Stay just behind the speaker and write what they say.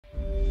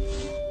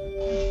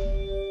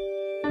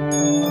Here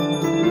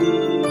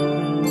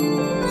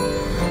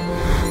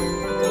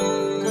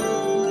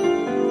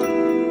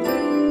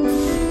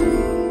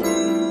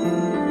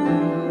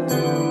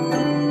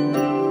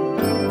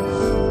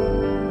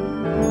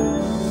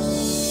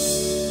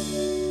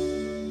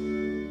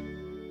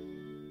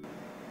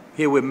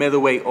with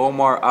middleweight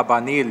Omar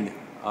Albanil,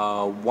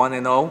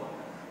 1-0.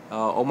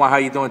 Omar, how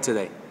you doing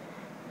today?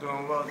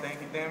 Doing well,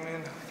 thank you,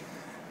 Damon.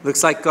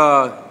 Looks like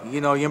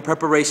you're in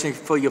preparation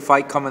for your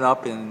fight coming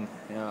up in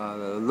a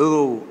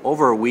little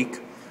over a week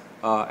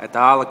at the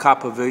A La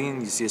Carte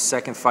Pavilion. It's your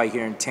second fight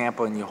here in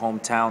Tampa, in your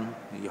hometown,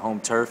 your home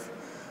turf,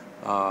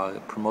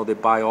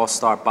 promoted by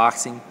All-Star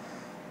Boxing.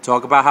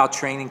 Talk about how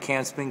training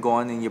camp's been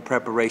going and your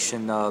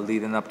preparation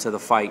leading up to the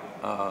fight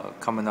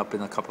coming up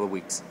in a couple of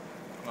weeks.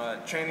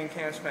 Training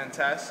camp's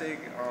fantastic.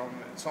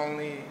 It's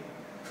only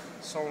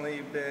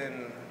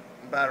been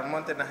about a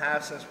month and a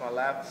half since my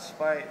last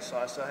fight, so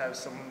I still have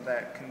some of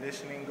that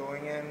conditioning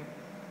going in.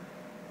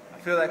 I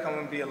feel like I'm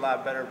going to be a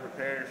lot better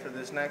prepared for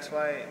this next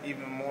fight,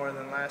 even more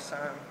than last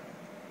time.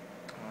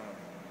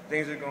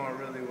 Things are going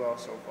really well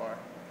so far.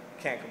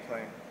 Can't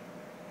complain.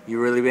 You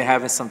really been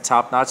having some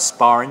top-notch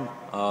sparring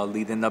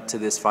leading up to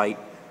this fight.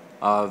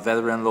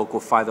 Veteran local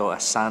fighter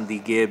Ashanti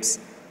Gibbs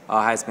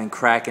has been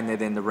cracking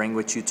it in the ring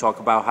with you. Talk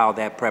about how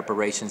that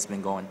preparation's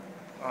been going.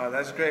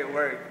 That's great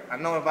work. I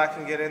know if I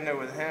can get in there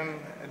with him,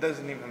 it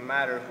doesn't even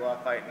matter who I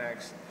fight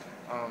next.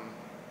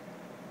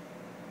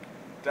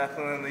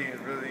 Definitely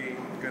really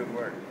good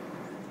work.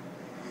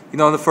 You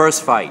know, in the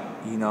first fight,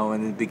 in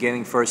the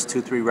beginning, first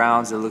 2-3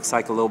 rounds, it looks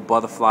like a little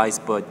butterflies,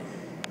 but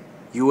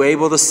you were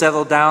able to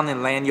settle down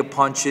and land your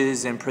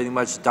punches and pretty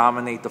much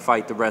dominate the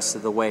fight the rest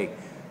of the way.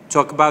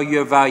 Talk about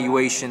your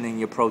evaluation in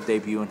your pro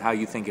debut and how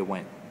you think it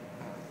went.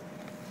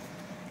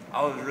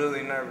 I was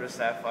really nervous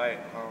that fight.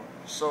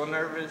 So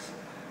nervous,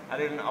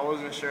 I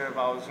wasn't sure if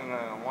I was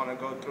gonna want to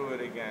go through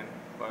it again.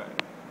 But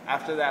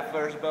after that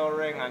first bell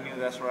ring, I knew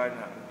that's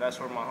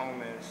where my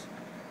home is.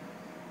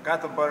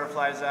 Got the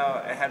butterflies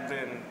out. It had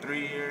been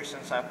 3 years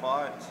since I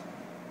fought.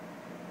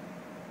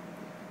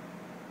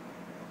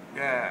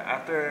 Yeah,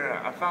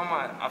 after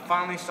I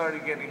finally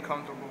started getting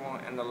comfortable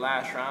in the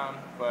last round,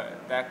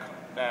 but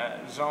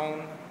that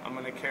zone, I'm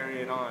gonna carry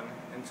it on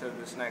into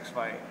this next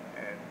fight.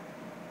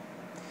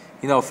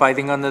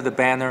 Fighting under the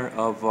banner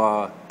of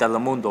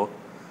Telemundo,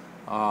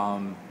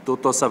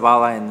 Tuto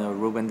Zavala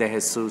and Ruben De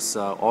Jesus,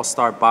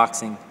 All-Star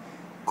Boxing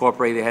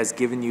Incorporated has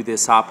given you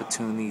this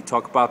opportunity.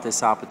 Talk about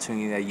this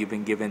opportunity that you've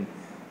been given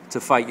to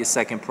fight your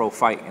second pro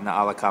fight in the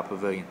A La Carte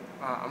Pavilion.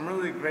 I'm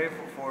really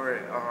grateful for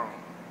it.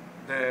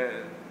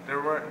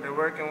 They're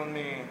working with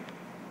me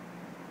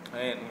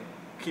and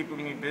keeping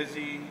me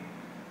busy,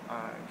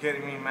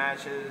 getting me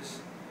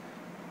matches,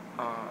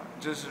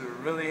 just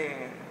really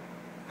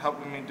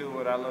helping me do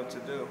what I love to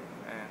do,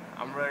 and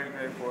I'm very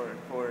grateful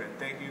for it.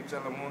 Thank you,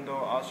 Telemundo,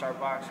 All-Star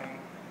Boxing,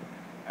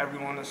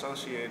 everyone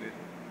associated.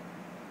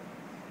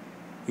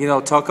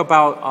 Talk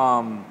about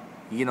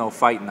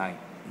fight night.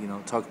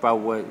 Talk about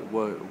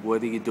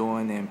what are you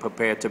doing and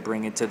prepare to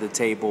bring it to the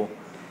table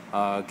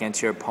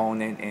against your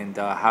opponent, and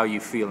how you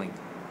feeling.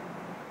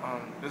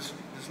 This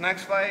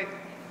next fight,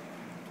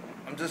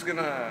 I'm just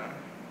gonna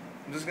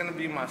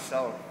be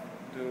myself,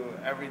 do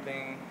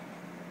everything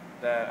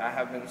that I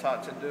have been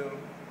taught to do.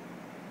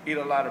 Eat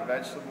a lot of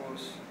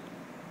vegetables,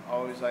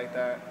 always like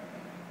that.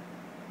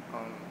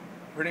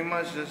 Pretty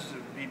much just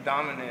be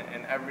dominant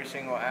in every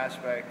single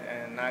aspect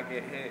and not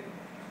get hit,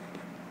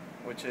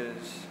 which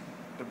is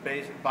the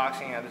basic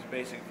boxing at its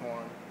basic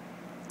form.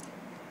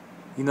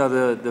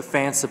 The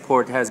fan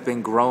support has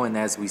been growing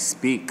as we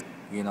speak.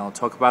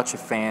 Talk about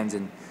your fans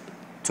and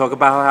talk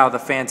about how the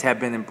fans have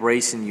been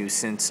embracing you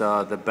since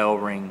the bell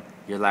ring,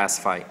 your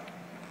last fight.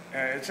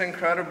 It's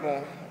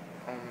incredible.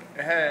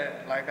 It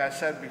had, like I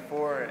said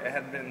before, it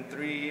had been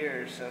 3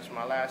 years since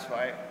my last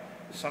fight.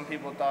 Some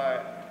people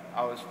thought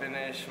I was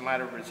finished,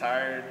 might have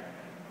retired,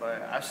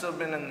 but I've still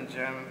been in the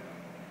gym.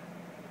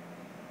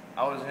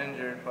 I was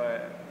injured,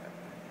 but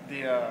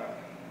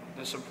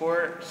the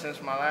support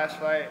since my last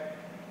fight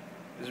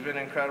has been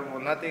incredible.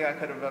 Nothing I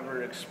could have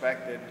ever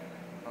expected,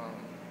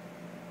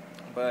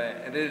 but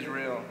it is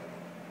real,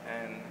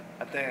 and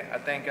I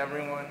thank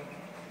everyone,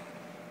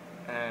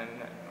 and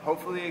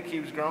hopefully it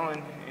keeps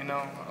growing.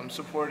 I'm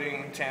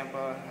supporting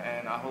Tampa,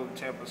 and I hope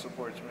Tampa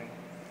supports me.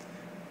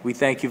 We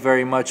thank you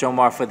very much,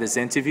 Omar, for this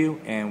interview,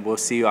 and we'll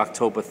see you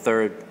October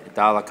 3rd at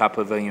the A La Carte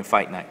Pavilion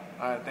Fight Night.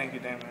 All right, thank you,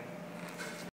 Damon.